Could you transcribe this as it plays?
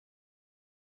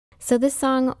So this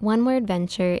song, One More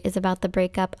Adventure, is about the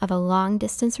breakup of a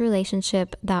long-distance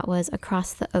relationship that was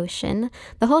across the ocean.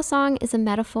 The whole song is a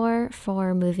metaphor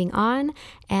for moving on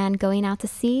and going out to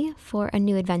sea for a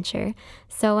new adventure.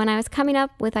 So when I was coming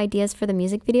up with ideas for the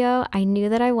music video, I knew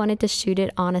that I wanted to shoot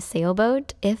it on a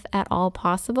sailboat, if at all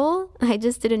possible. I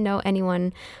just didn't know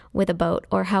anyone with a boat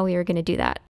or how we were going to do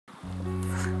that.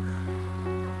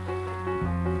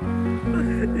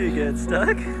 You get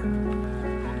stuck?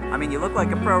 I mean, you look like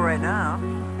a pro right now.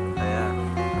 Yeah.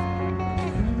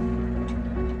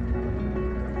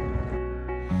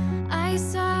 I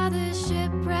saw the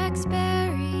shipwrecks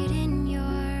buried in your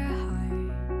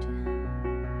heart.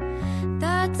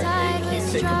 The tide was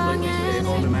strong and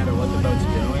no matter what the boat's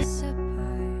doing.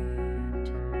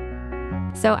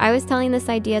 So I was telling this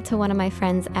idea to one of my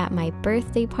friends at my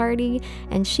birthday party,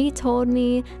 and she told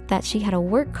me that she had a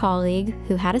work colleague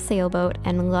who had a sailboat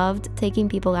and loved taking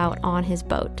people out on his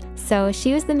boat. So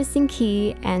she was the missing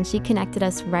key, and she connected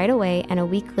us right away, and a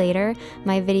week later,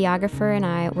 my videographer and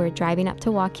I were driving up to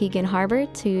Waukegan Harbor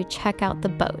to check out the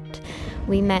boat.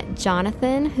 We met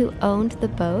Jonathan, who owned the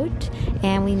boat,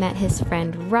 and we met his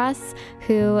friend Russ,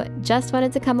 who just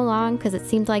wanted to come along because it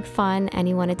seemed like fun and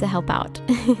he wanted to help out.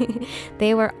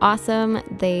 They were awesome.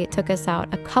 They took us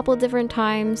out a couple different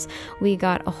times. We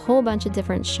got a whole bunch of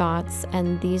different shots,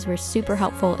 and these were super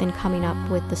helpful in coming up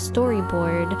with the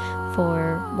storyboard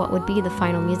for what would be the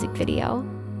final music video.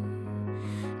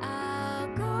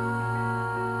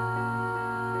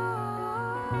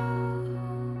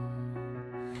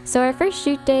 So our first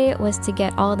shoot day was to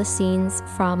get all the scenes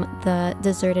from the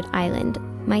deserted island.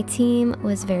 My team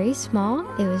was very small.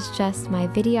 It was just my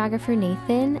videographer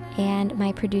Nathan and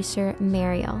my producer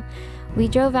Mariel. We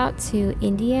drove out to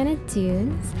Indiana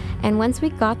Dunes, and once we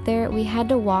got there, we had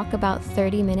to walk about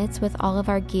 30 minutes with all of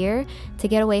our gear to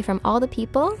get away from all the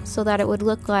people so that it would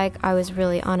look like I was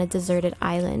really on a deserted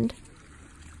island.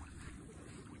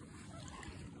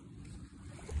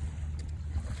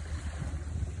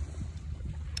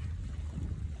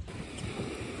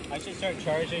 I should start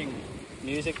charging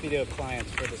music video clients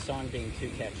for the song being too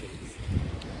catchy.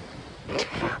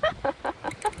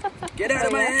 Get out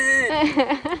of my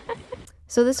head!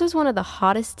 So this was one of the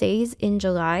hottest days in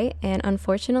July, and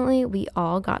unfortunately we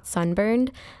all got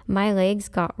sunburned. My legs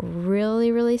got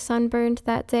really sunburned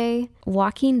that day.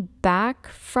 Walking back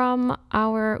from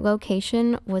our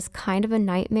location was kind of a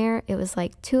nightmare. It was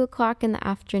like 2 o'clock in the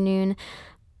afternoon.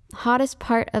 Hottest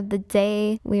part of the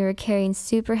day. We were carrying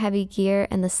super heavy gear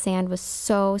and the sand was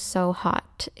so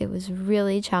hot. It was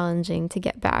really challenging to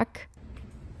get back.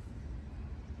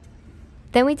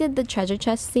 Then we did the treasure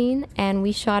chest scene, and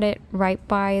we shot it right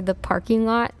by the parking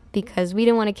lot because we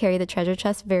didn't want to carry the treasure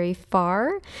chest very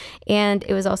far, and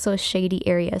it was also a shady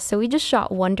area. So we just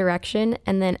shot one direction,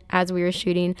 and then as we were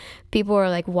shooting, people were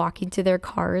like walking to their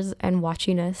cars and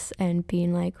watching us and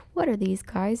being like, what are these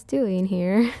guys doing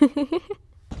here?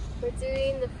 We're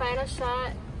doing the final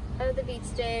shot of the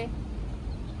beach day.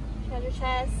 Treasure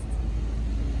chest,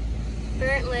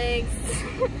 burnt legs.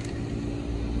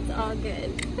 It's all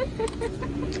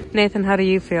good. Nathan, how do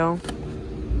you feel?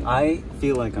 I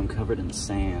feel like I'm covered in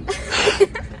sand.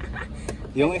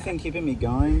 The only thing keeping me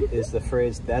going is the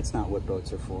phrase, "That's not what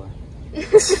boats are for."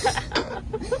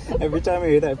 Every time I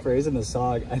hear that phrase in the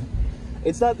song,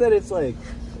 it's not that it's like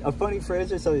a funny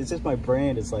phrase or something, it's just my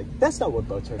brain is like, that's not what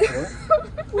boats are for.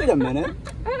 Wait a minute.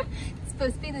 It's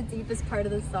supposed to be the deepest part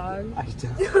of the song. I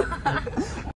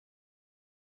don't.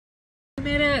 I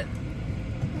made it!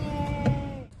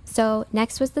 So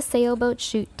next was the sailboat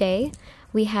shoot day.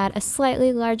 We had a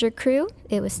slightly larger crew.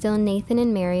 It was still Nathan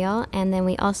and Mariel, and then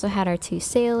we also had our 2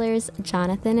 sailors,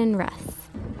 Jonathan and Russ.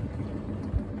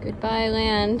 Goodbye,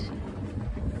 land.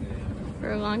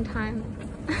 For a long time.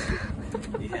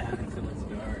 Yeah, until it's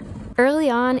dark. Early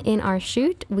on in our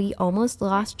shoot, we almost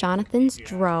lost Jonathan's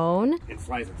drone. It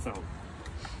flies itself.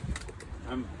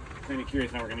 I'm kind of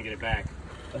curious how we're going to get it back.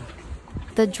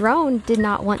 The drone did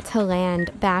not want to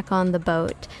land back on the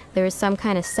boat. There was some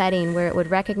kind of setting where it would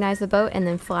recognize the boat and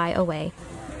then fly away.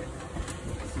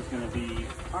 This is going to be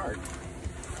hard.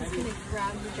 Just gonna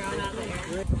grab the drone out of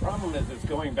there. The problem is it's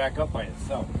going back up by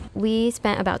itself. We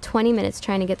spent about 20 minutes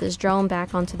trying to get this drone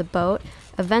back onto the boat.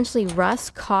 Eventually, Russ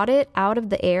caught it out of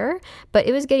the air, but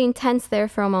it was getting tense there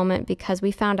for a moment because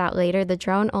we found out later the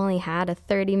drone only had a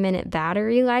 30-minute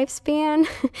battery lifespan,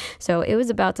 so it was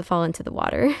about to fall into the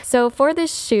water. So for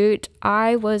this shoot,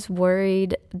 I was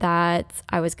worried that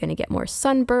I was going to get more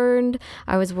sunburned.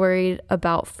 I was worried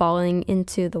about falling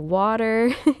into the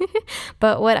water,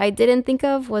 but what I didn't think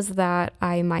of was that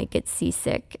I might get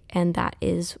seasick, and that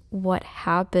is what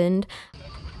happened.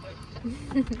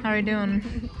 How are we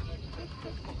doing?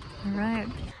 All right.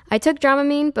 I took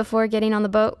Dramamine before getting on the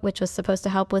boat, which was supposed to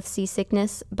help with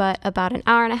seasickness, but about an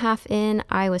hour and a half in,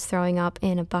 I was throwing up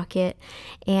in a bucket,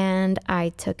 and I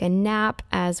took a nap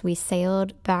as we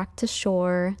sailed back to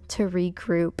shore to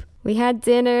regroup. We had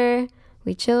dinner,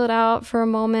 we chilled out for a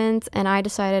moment, and I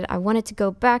decided I wanted to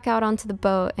go back out onto the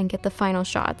boat and get the final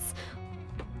shots.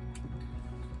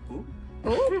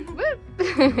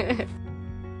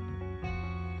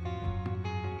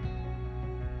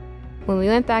 When we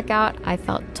went back out, I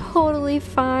felt totally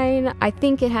fine. I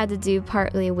think it had to do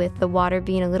partly with the water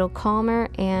being a little calmer,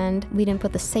 and we didn't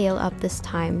put the sail up this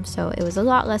time, so it was a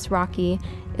lot less rocky.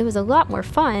 It was a lot more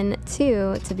fun,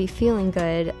 too, to be feeling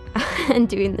good and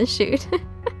doing the shoot.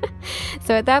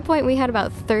 So at that point, we had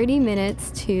about 30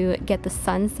 minutes to get the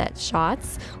sunset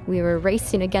shots. We were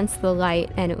racing against the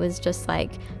light, and it was just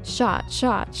like, shot,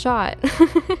 shot, shot.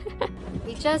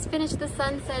 We just finished the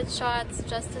sunset shots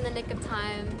just in the nick of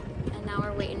time, and now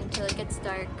we're waiting until it gets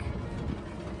dark.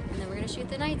 And then we're gonna shoot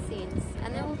the night scenes,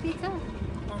 and then we'll be done.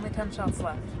 Only 10 shots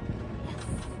left.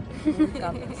 Yes. We've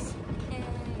got this.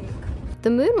 The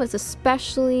moon was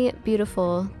especially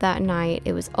beautiful that night.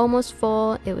 It was almost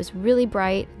full, it was really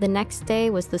bright. The next day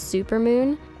was the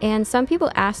supermoon, and some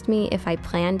people asked me if I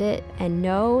planned it, and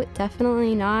no,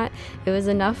 definitely not. It was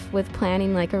enough with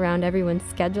planning like around everyone's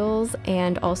schedules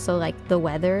and also like the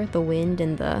weather, the wind,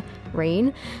 and the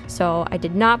rain. So I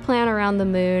did not plan around the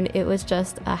moon, it was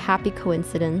just a happy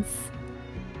coincidence.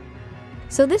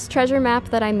 So this treasure map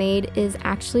that I made is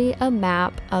actually a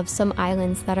map of some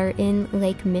islands that are in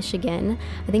Lake Michigan.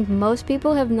 I think most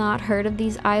people have not heard of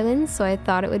these islands, so I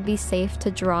thought it would be safe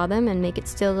to draw them and make it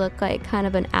still look like kind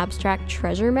of an abstract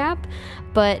treasure map.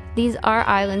 But these are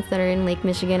islands that are in Lake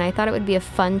Michigan. I thought it would be a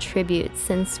fun tribute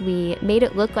since we made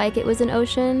it look like it was an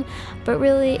ocean, but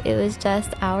really it was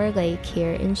just our lake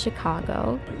here in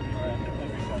Chicago.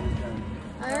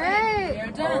 All right,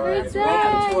 We're done. we're Welcome to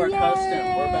our done.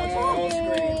 custom. We're about to all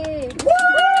scream.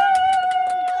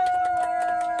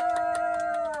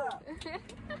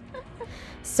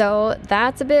 So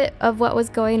that's a bit of what was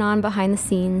going on behind the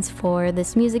scenes for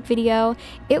this music video.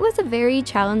 It was a very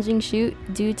challenging shoot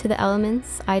due to the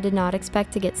elements. I did not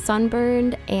expect to get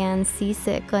sunburned and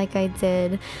seasick like I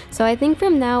did. So I think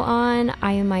from now on,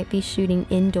 I might be shooting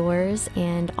indoors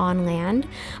and on land.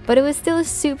 But it was still a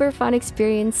super fun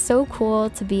experience, so cool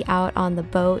to be out on the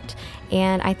boat.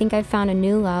 And I think I found a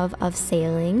new love of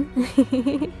sailing.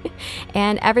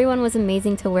 And everyone was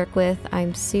amazing to work with.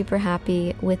 I'm super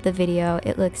happy with the video.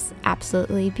 It looks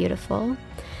absolutely beautiful.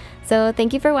 So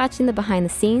thank you for watching the behind the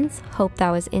scenes. Hope that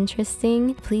was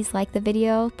interesting. Please like the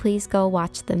video. Please go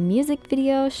watch the music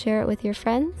video, share it with your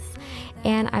friends,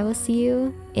 and I will see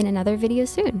you in another video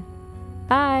soon.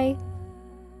 Bye.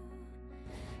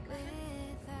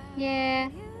 Yeah.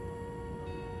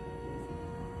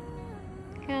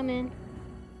 Coming.